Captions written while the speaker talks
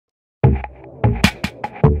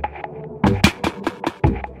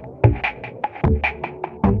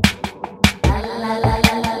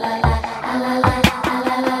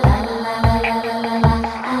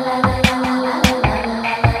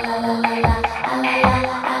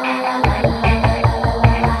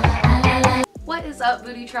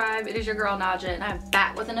Tribe, it is your girl Naja, and I'm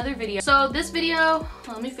back with another video. So this video,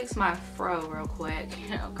 let me fix my fro real quick.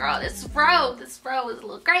 You know, girl, this fro is a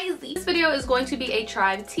little crazy. This video is going to be a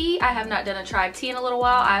Tribe tea. I have not done a Tribe tea in a little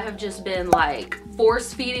while. I have just been like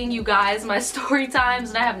force feeding you guys my story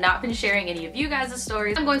times, and I have not been sharing any of you guys'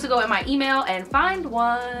 stories. I'm going to go in my email and find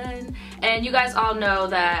one. And you guys all know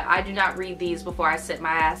that I do not read these before I sit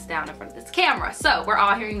my ass down in front of this camera. So we're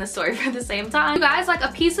all hearing the story for the same time. You guys, like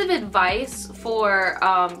a piece of advice for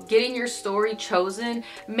getting your story chosen,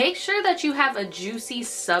 make sure that you have a juicy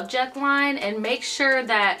subject line, and make sure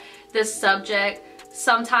that the subject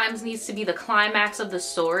sometimes needs to be the climax of the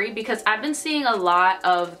story, because I've been seeing a lot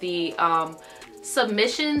of the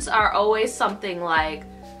submissions are always something like,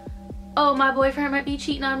 oh, my boyfriend might be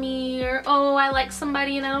cheating on me, or oh, I like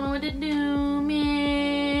somebody and I don't know what to do,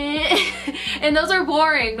 man. And those are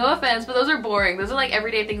boring, no offense, but those are boring. Those are like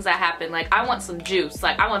everyday things that happen. Like, I want some juice.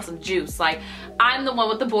 Like, I want some juice. Like, I'm the one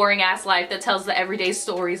with the boring ass life that tells the everyday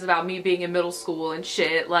stories about me being in middle school and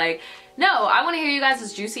shit. Like, no, I want to hear you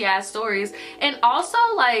guys' juicy ass stories. And also,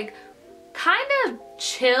 like, kind of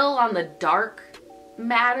chill on the dark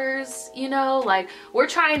matters, you know? Like, we're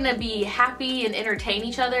trying to be happy and entertain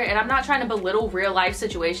each other, and I'm not trying to belittle real life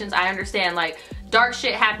situations. I understand, like, dark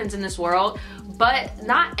shit happens in this world, but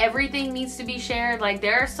not everything needs to be shared. Like,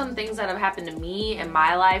 there are some things that have happened to me in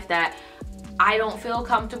my life that I don't feel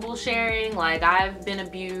comfortable sharing. Like, I've been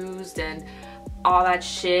abused and all that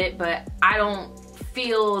shit, but I don't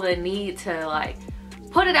feel the need to like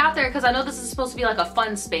put it out there, because I know this is supposed to be like a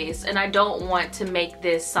fun space, and I don't want to make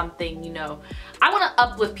this something, you know, I want to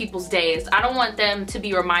uplift people's days. I don't want them to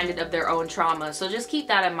be reminded of their own trauma, so just keep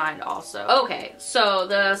that in mind also. Okay, so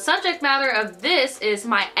the subject matter of this is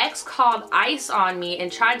my ex called ICE on me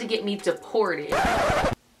and tried to get me deported.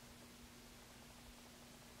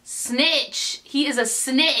 Snitch. He is a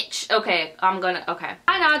snitch. Okay, okay.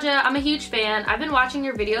 Hi Naja, I'm a huge fan. I've been watching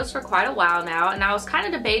your videos for quite a while now, and I was kind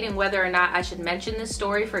of debating whether or not I should mention this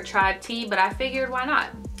story for Tribe Tea, but I figured why not?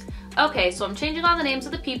 Okay, so I'm changing all the names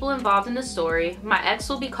of the people involved in the story. My ex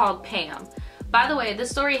will be called Pam. By the way, this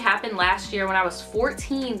story happened last year when I was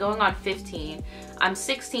 14 going on 15. I'm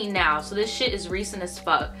 16 now, so this shit is recent as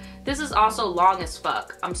fuck. This is also long as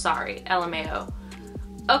fuck. I'm sorry, LMAO.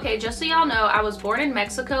 Okay, just so y'all know, I was born in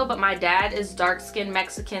Mexico, but my dad is dark-skinned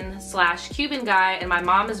Mexican / Cuban guy, and my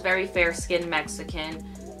mom is very fair-skinned Mexican.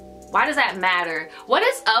 Why does that matter? What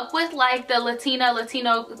is up with like the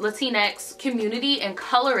Latinx community and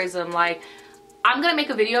colorism? Like, I'm gonna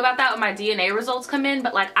make a video about that when my DNA results come in,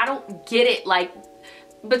 but like, I don't get it. Like,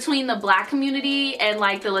 between the black community and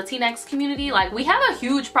like the Latinx community, like, we have a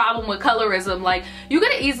huge problem with colorism. Like, you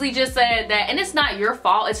could have easily just said that, and it's not your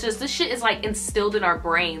fault, it's just this shit is like instilled in our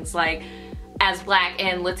brains, like, as black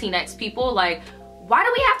and Latinx people. Like, why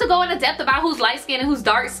do we have to go into depth about who's light skinned and who's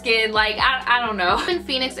dark skinned? Like, I don't know. I'm in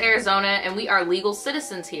Phoenix, Arizona, and we are legal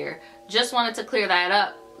citizens here. Just wanted to clear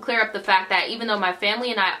up the fact that even though my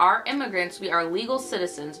family and I are immigrants, we are legal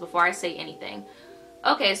citizens before I say anything.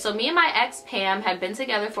 Okay, so me and my ex Pam had been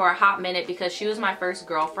together for a hot minute because she was my first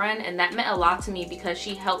girlfriend, and that meant a lot to me because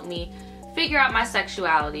she helped me figure out my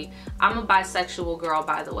sexuality. I'm a bisexual girl,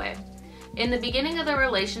 by the way. In the beginning of the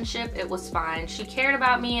relationship, it was fine. She cared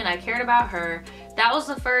about me and I cared about her. That was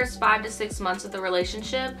the first 5 to 6 months of the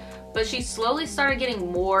relationship, but she slowly started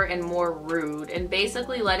getting more and more rude and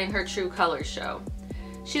basically letting her true colors show.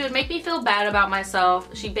 She would make me feel bad about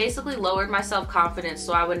myself. She basically lowered my self-confidence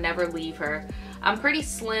so I would never leave her. I'm pretty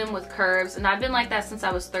slim with curves, and I've been like that since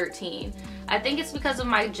I was 13. I think it's because of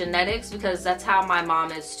my genetics, because that's how my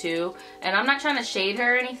mom is too. And I'm not trying to shade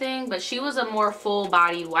her or anything, but she was a more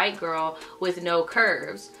full-bodied white girl with no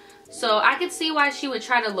curves. So I could see why she would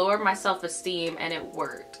try to lower my self-esteem, and it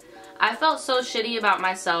worked. I felt so shitty about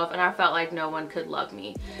myself, and I felt like no one could love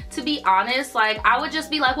me. To be honest, like, I would just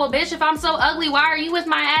be like, well, bitch, if I'm so ugly, why are you with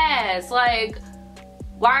my ass? Like,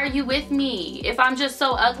 why are you with me? If I'm just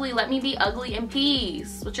so ugly, let me be ugly in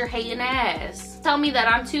peace with your hating ass. Tell me that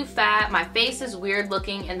I'm too fat, my face is weird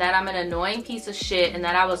looking, and that I'm an annoying piece of shit, and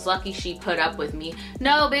that I was lucky she put up with me.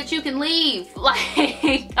 No, bitch, you can leave.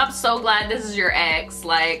 Like, I'm so glad this is your ex.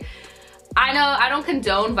 Like, I know I don't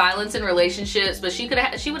condone violence in relationships, but she would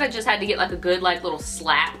have just had to get like a good like little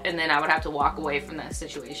slap, and then I would have to walk away from that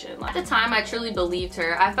situation. Like, at the time, I truly believed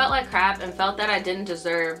her. I felt like crap and felt that I didn't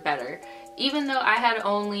deserve better. Even though I had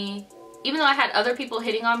other people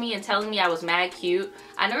hitting on me and telling me I was mad cute,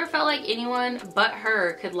 I never felt like anyone but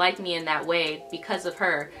her could like me in that way because of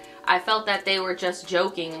her. I felt that they were just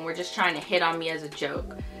joking and were just trying to hit on me as a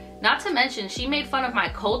joke. Not to mention, she made fun of my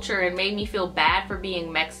culture and made me feel bad for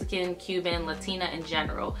being Mexican, Cuban, Latina in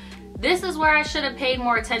general. This is where I should have paid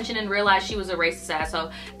more attention and realized she was a racist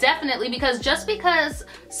asshole. Definitely, because just because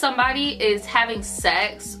somebody is having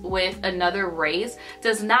sex with another race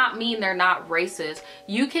does not mean they're not racist.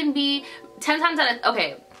 You can be 10 times out of,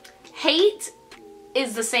 okay, hate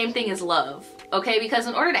is the same thing as love. Okay, because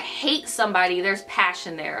in order to hate somebody, there's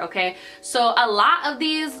passion there, okay? So a lot of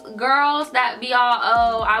these girls that be all,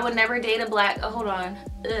 oh, I would never date a black, oh, hold on.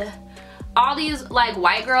 Ugh. All these like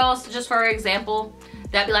white girls, just for example,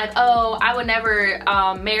 that be like, oh, I would never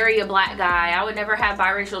marry a black guy, I would never have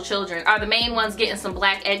biracial children, are the main ones getting some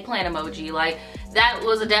black eggplant emoji. Like, that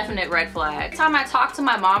was a definite red flag. Every time I talked to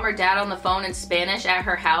my mom or dad on the phone in Spanish at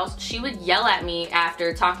her house, she would yell at me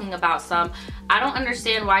after talking about some, I don't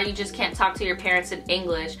understand why you just can't talk to your parents in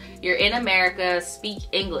English. You're in America, speak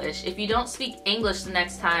English. If you don't speak English the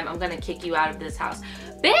next time, I'm gonna kick you out of this house.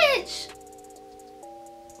 Bitch!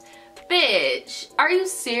 Bitch, are you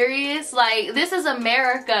serious? Like, this is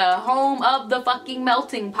America, home of the fucking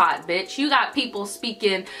melting pot, bitch. You got people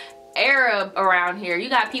speaking Arab around here. You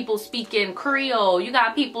got people speaking Creole. You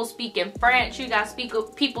got people speaking French. You got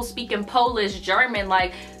people speaking Polish, German.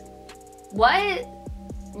 Like, what?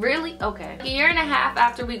 Really? Okay. A year and a half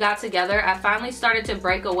after we got together, I finally started to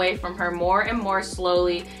break away from her more and more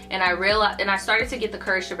slowly, and I started to get the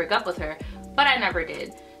courage to break up with her, but I never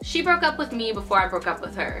did. She broke up with me before I broke up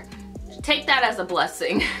with her. Take that as a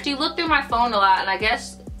blessing. She looked through my phone a lot, and I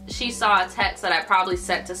guess she saw a text that I probably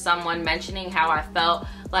sent to someone mentioning how I felt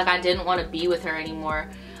like I didn't want to be with her anymore.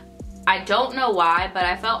 I don't know why, but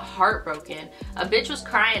I felt heartbroken. A bitch was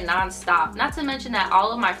crying nonstop. Not to mention that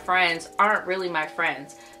all of my friends aren't really my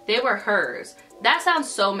friends. They were hers. That sounds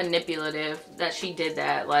so manipulative that she did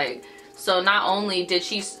that. Like, so not only did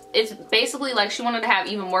she, it's basically like she wanted to have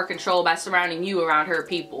even more control by surrounding you around her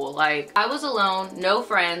people. Like, I was alone, no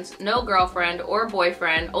friends, no girlfriend or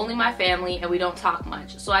boyfriend, only my family, and we don't talk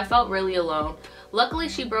much. So I felt really alone. Luckily,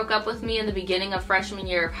 she broke up with me in the beginning of freshman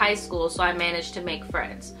year of high school, so I managed to make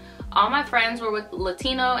friends. All my friends were with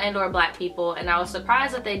Latino and or black people, and I was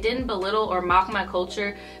surprised that they didn't belittle or mock my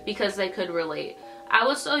culture because they could relate. I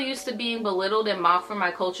was so used to being belittled and mocked for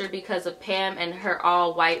my culture because of Pam and her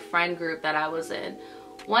all-white friend group that I was in.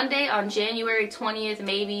 One day on January 20th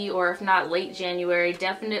maybe, or if not late January,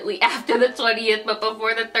 definitely after the 20th but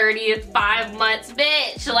before the 30th, 5 months,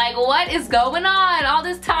 bitch. Like, what is going on? All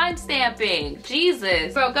this time stamping.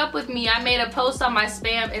 Jesus. Broke up with me. I made a post on my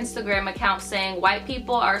spam Instagram account saying white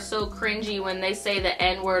people are so cringy when they say the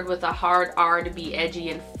N-word with a hard R to be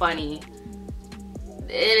edgy and funny.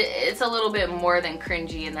 It's a little bit more than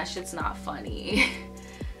cringy, and that shit's not funny.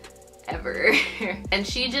 Ever. And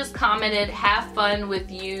she just commented, have fun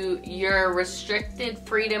with your restricted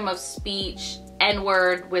freedom of speech,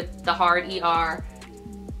 N-word with the hard ER.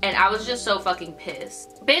 And I was just so fucking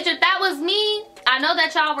pissed. Bitch, if that was me, I know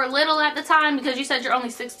that y'all were little at the time because you said you're only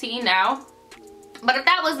 16 now. But if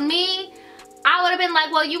that was me, I would have been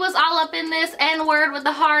like, well, you was all up in this N-word with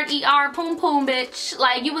the hard ER poom poom, bitch.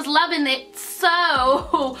 Like, you was loving it.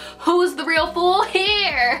 So, who's the real fool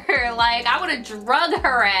here? Like, I would have drugged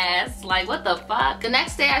her ass. Like, what the fuck? The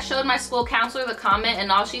next day, I showed my school counselor the comment,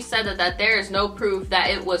 and all she said that there is no proof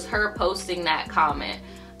that it was her posting that comment.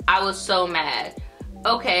 I was so mad.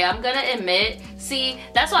 Okay, I'm gonna admit. See,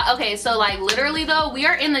 that's why, okay, so like, literally though,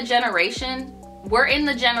 we're in the generation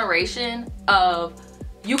of,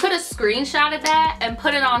 you could have screenshotted that and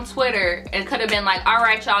put it on Twitter and could have been like, all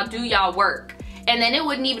right, y'all, do y'all work. And then it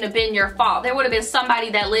wouldn't even have been your fault. There would have been somebody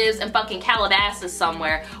that lives in fucking Calabasas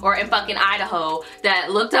somewhere or in fucking Idaho that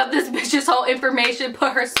looked up this bitch's whole information,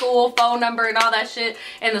 put her school phone number and all that shit,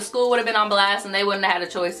 and the school would have been on blast and they wouldn't have had a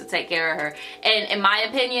choice to take care of her. And in my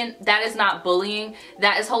opinion, that is not bullying.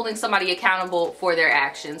 That is holding somebody accountable for their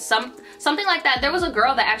actions. Something like that. There was a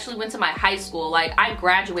girl that actually went to my high school. Like, I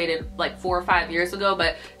graduated like 4 or 5 years ago,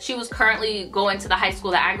 but she was currently going to the high school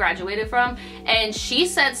that I graduated from, and she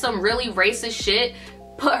said some really racist shit.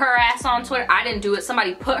 Put her ass on Twitter. I didn't do it.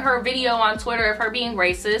 Somebody put her video on Twitter of her being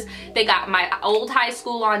racist. They got my old high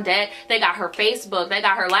school on deck. They got her Facebook. They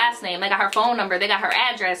got her last name. They got her phone number. They got her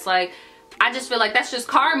address. Like, I just feel like that's just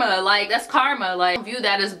karma. Like, that's karma. Like, I view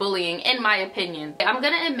that as bullying, in my opinion. I'm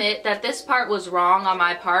gonna admit that this part was wrong on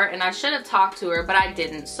my part, and I should have talked to her, but I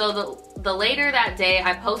didn't. So the later that day,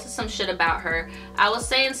 I posted some shit about her. I was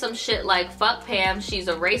saying some shit like, fuck Pam, she's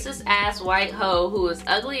a racist ass white hoe who is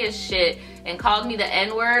ugly as shit, and called me the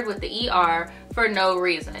N-word with the ER for no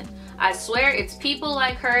reason. I swear it's people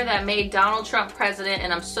like her that made Donald Trump president,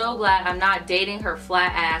 and I'm so glad I'm not dating her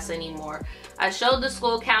flat ass anymore. I showed the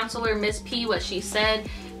school counselor, Miss P, what she said,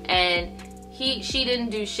 and she didn't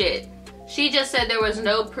do shit. She just said there was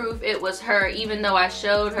no proof it was her, even though I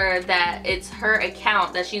showed her that it's her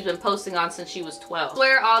account that she's been posting on since she was 12. I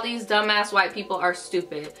swear all these dumbass white people are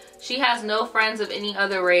stupid. She has no friends of any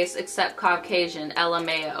other race except Caucasian,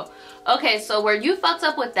 LMAO. Okay, so where you fucked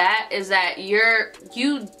up with that is that you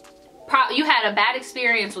had a bad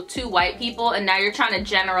experience with 2 white people, and now you're trying to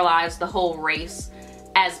generalize the whole race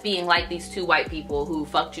as being like these 2 white people who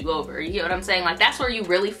fucked you over. You know what I'm saying? Like, that's where you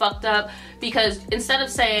really fucked up, because instead of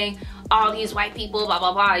saying all these white people blah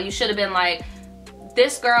blah blah, you should have been like,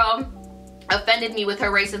 this girl offended me with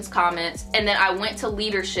her racist comments, and then I went to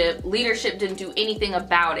leadership didn't do anything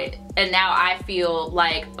about it, and now I feel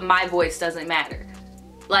like my voice doesn't matter.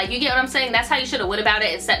 Like, you get what I'm saying? That's how you should have went about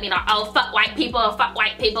it, instead of being like, oh, fuck white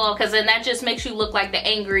people, because then that just makes you look like the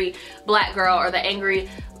angry black girl or the angry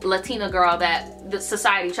Latina girl that the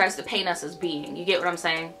society tries to paint us as being. You get what I'm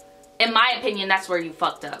saying? In my opinion, that's where you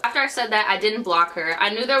fucked up. After I said that, I didn't block her. I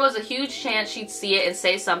knew there was a huge chance she'd see it and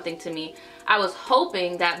say something to me. I was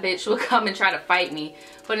hoping that bitch would come and try to fight me,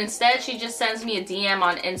 but instead she just sends me a DM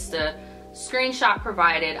on Insta. Screenshot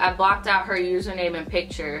provided. I blocked out her username and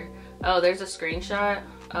picture. Oh, there's a screenshot?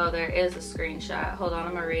 Oh, there is a screenshot. Hold on,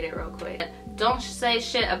 I'm gonna read it real quick. Don't say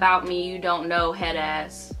shit about me you don't know, head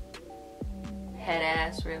ass. Head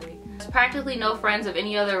ass, really? There's practically no friends of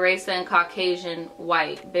any other race than Caucasian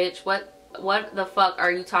white. Bitch, what the fuck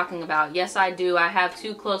are you talking about? Yes, I do. I have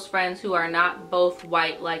 2 close friends who are not both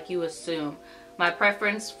white like you assume. My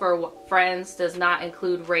preference for friends does not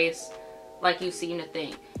include race like you seem to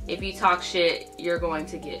think. If you talk shit, you're going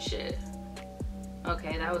to get shit.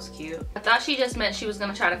 Okay, that was cute. I thought she just meant she was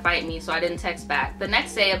gonna try to fight me, so I didn't text back. The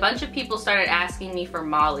next day, a bunch of people started asking me for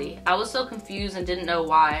Molly. I was so confused and didn't know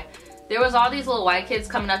why. There was all these little white kids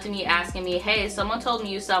coming up to me asking me, hey, someone told me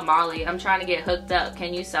you sell Molly. I'm trying to get hooked up.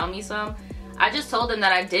 Can you sell me some? I just told them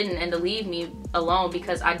that I didn't and to leave me alone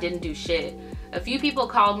because I didn't do shit. A few people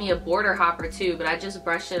called me a border hopper too, but I just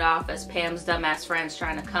brushed it off as Pam's dumbass friends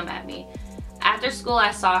trying to come at me. After school,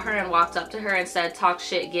 I saw her and walked up to her and said, talk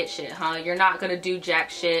shit, get shit, huh? You're not gonna do jack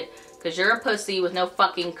shit because you're a pussy with no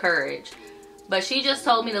fucking courage. But she just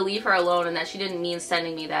told me to leave her alone and that she didn't mean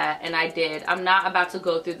sending me that, and I did. I'm not about to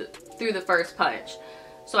go through the first punch.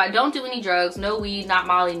 So I don't do any drugs, no weed, not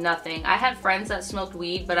Molly, nothing. I had friends that smoked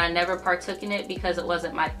weed, but I never partook in it because it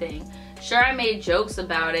wasn't my thing. Sure, I made jokes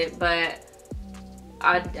about it, but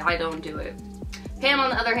I don't do it. Pam,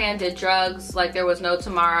 on the other hand, did drugs like there was no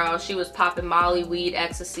tomorrow. She was popping Molly, weed,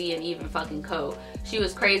 ecstasy, and even fucking coke. She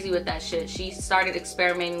was crazy with that shit. She started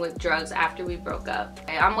experimenting with drugs after we broke up.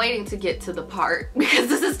 Okay, I'm waiting to get to the part because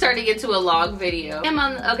this is turning into a long video.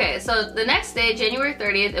 Okay, so the next day, January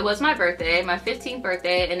 30th, it was my birthday, my 15th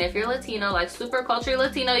birthday, and if you're Latino, like super culture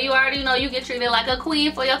Latino, you already know you get treated like a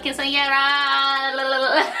queen for your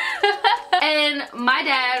quinceañera. And my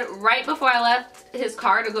dad, right before I left his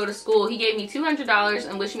car to go to school, he gave me $200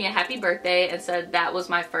 and wished me a happy birthday and said that was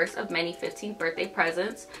my first of many 15th birthday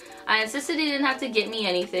presents. I insisted he didn't have to get me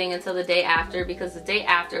anything until the day after, because the day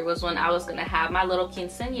after was when I was gonna have my little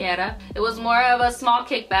quinceañera. It was more of a small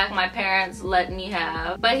kickback my parents let me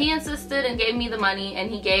have, but he insisted and gave me the money,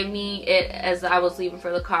 and he gave me it as I was leaving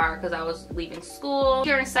for the car because I was leaving school.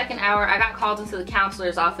 During second hour, I got called into the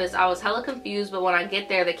counselor's office. I was hella confused, but when I get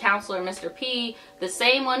there, the counselor, Mr. P, the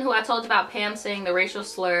same one who I told about Pam saying the racial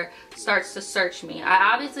slur, starts to search me.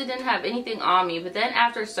 I obviously didn't have anything on me, but then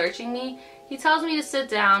after searching me, he tells me to sit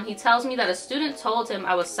down. He tells me that a student told him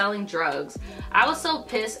I was selling drugs. I was so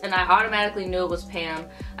pissed and I automatically knew it was Pam.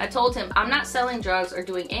 I told him I'm not selling drugs or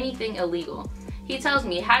doing anything illegal. He tells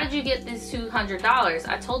me, how did you get this $200?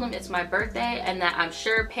 I told him it's my birthday and that I'm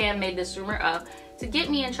sure Pam made this rumor up to get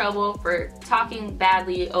me in trouble for talking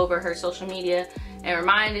badly over her social media, and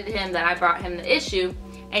reminded him that I brought him the issue.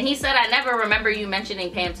 And he said, I never remember you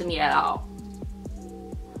mentioning Pam to me at all.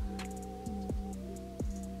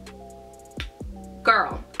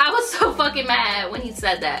 Girl, I was so fucking mad when he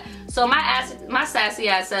said that. So my sassy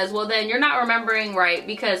ass says, well then you're not remembering right,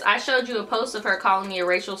 because I showed you a post of her calling me a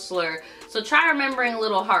racial slur, so try remembering a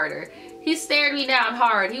little harder. He stared me down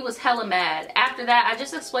hard. He was hella mad. After that, I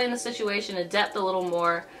just explained the situation in depth a little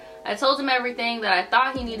more. I told him everything that I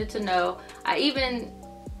thought he needed to know. I even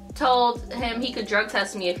told him he could drug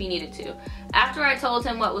test me if he needed to. After I told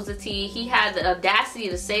him what was the tea, he had the audacity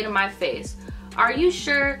to say to my face, are you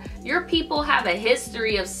sure your people have a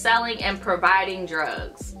history of selling and providing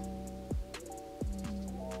drugs?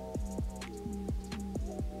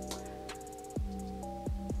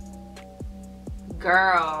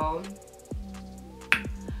 Girl,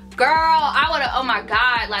 Girl, I would have, oh my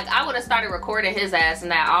God, like I would have started recording his ass in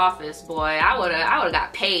that office, boy. I would have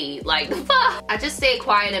got paid, like the fuck. I just stayed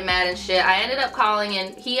quiet and mad and shit. I ended up calling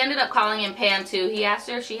in, he ended up calling in Pam too. He asked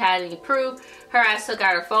her if she had any proof. Her ass took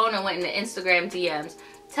out her phone and went into Instagram DMs.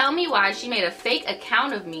 Tell me why she made a fake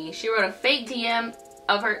account of me. She wrote a fake DM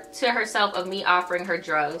of her to herself of me offering her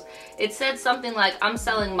drugs. It said something like, I'm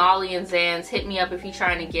selling Molly and Xans, hit me up if you're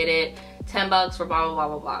trying to get it, $10 for blah blah blah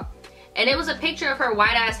blah blah. And it was a picture of her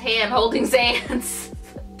white ass hand holding Xans.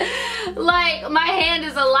 Like, my hand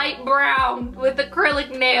is a light brown with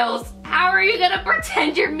acrylic nails. How are you gonna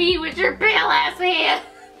pretend you're me with your pale ass hand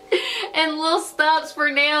and little stubs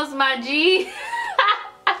for nails, my G?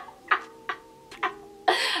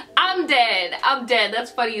 I'm dead. I'm dead.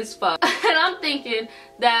 That's funny as fuck. And I'm thinking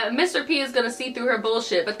that Mr. P is gonna see through her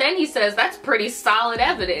bullshit, but then he says that's pretty solid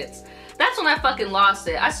evidence. That's when I fucking lost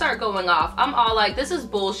it. I start going off. I'm all like, this is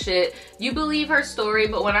bullshit. You believe her story,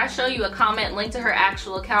 but when I show you a comment linked to her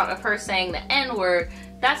actual account of her saying the N-word,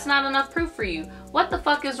 that's not enough proof for you. What the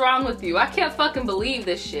fuck is wrong with you? I can't fucking believe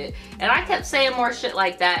this shit. And I kept saying more shit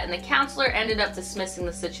like that, and the counselor ended up dismissing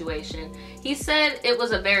the situation. He said it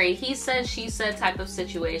was a very he said, she said type of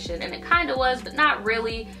situation, and it kind of was, but not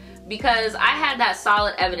really, because I had that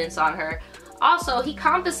solid evidence on her. Also, he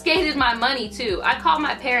confiscated my money too. I called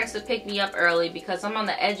my parents to pick me up early because I'm on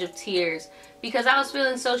the edge of tears because I was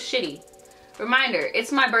feeling so shitty. Reminder,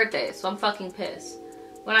 it's my birthday, so I'm fucking pissed.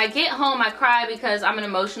 When I get home, I cry because I'm an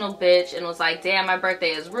emotional bitch and was like, damn, my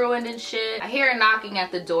birthday is ruined and shit. I hear a knocking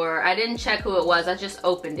at the door. I didn't check who it was. I just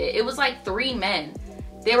opened it. It was like 3 men.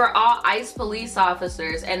 They were all ICE police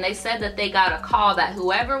officers, and they said that they got a call that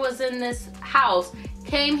whoever was in this house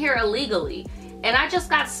came here illegally. And I just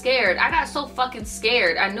got scared. I got so fucking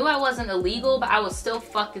scared. I knew I wasn't illegal, but I was still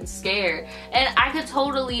fucking scared. And I could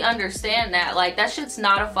totally understand that. Like, that shit's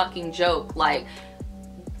not a fucking joke. Like,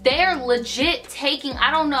 they're legit taking, I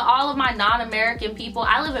don't know, all of my non-American people.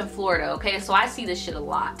 I live in Florida, okay? So I see this shit a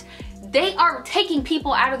lot. They are taking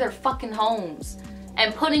people out of their fucking homes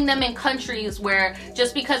and putting them in countries where,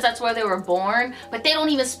 just because that's where they were born, but they don't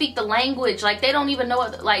even speak the language. Like, they don't even know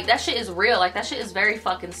what, like, that shit is real. Like, that shit is very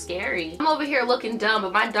fucking scary. I'm over here looking dumb,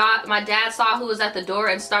 but my dad saw who was at the door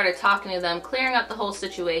and started talking to them, clearing up the whole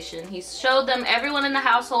situation. He showed them everyone in the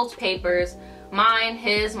household's papers, mine,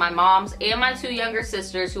 his, my mom's, and my 2 younger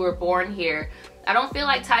sisters who were born here. I don't feel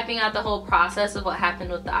like typing out the whole process of what happened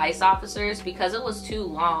with the ICE officers because it was too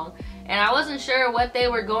long. And I wasn't sure what they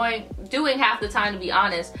were doing half the time, to be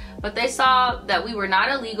honest, but they saw that we were not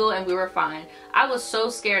illegal and we were fine. I was so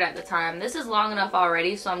scared at the time. This is long enough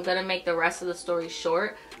already, so I'm gonna make the rest of the story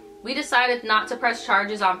short. We decided not to press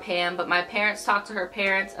charges on Pam, but my parents talked to her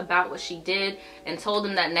parents about what she did and told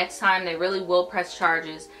them that next time they really will press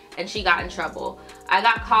charges, and she got in trouble. I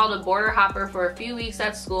got called a border hopper for a few weeks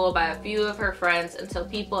at school by a few of her friends until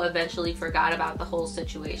people eventually forgot about the whole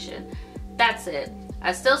situation. That's it.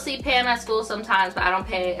 I still see Pam at school sometimes, but I don't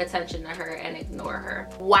pay attention to her and ignore her.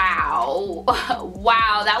 Wow.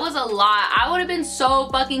 Wow, that was a lot. I would have been so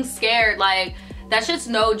fucking scared. Like, that shit's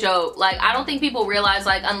no joke. Like, I don't think people realize,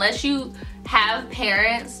 like, unless you have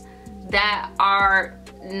parents that are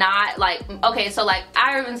not, like, okay, so, like,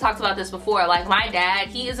 I even talked about this before. Like, my dad,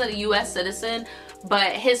 he is a US citizen,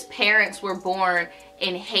 but his parents were born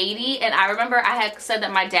in Haiti, and I remember I had said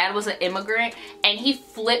that my dad was an immigrant, and he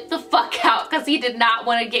flipped the fuck out because he did not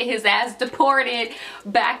want to get his ass deported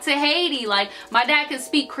back to Haiti. Like, my dad could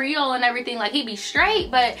speak Creole and everything, like, he'd be straight,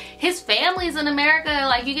 but his family's in America,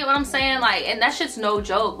 like, you get what I'm saying? Like, and that shit's no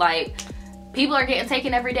joke. Like, people are getting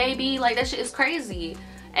taken every day, B. Like, that shit is crazy.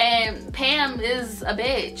 And Pam is a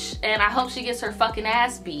bitch, and I hope she gets her fucking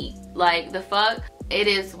ass beat. Like, the fuck? It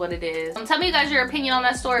is what it is. Tell me, you guys, your opinion on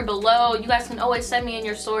that story below. You guys can always send me in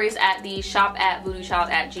your stories at the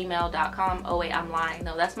shop@voodoochild@gmail.com. Oh wait, I'm lying.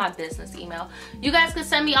 No, that's my business email. You guys can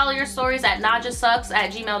send me all of your stories at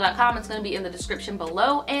najasucks@gmail.com. It's going to be in the description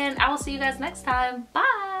below, and I will see you guys next time.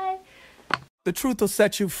 Bye. The truth will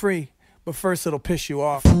set you free, but first it'll piss you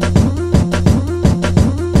off.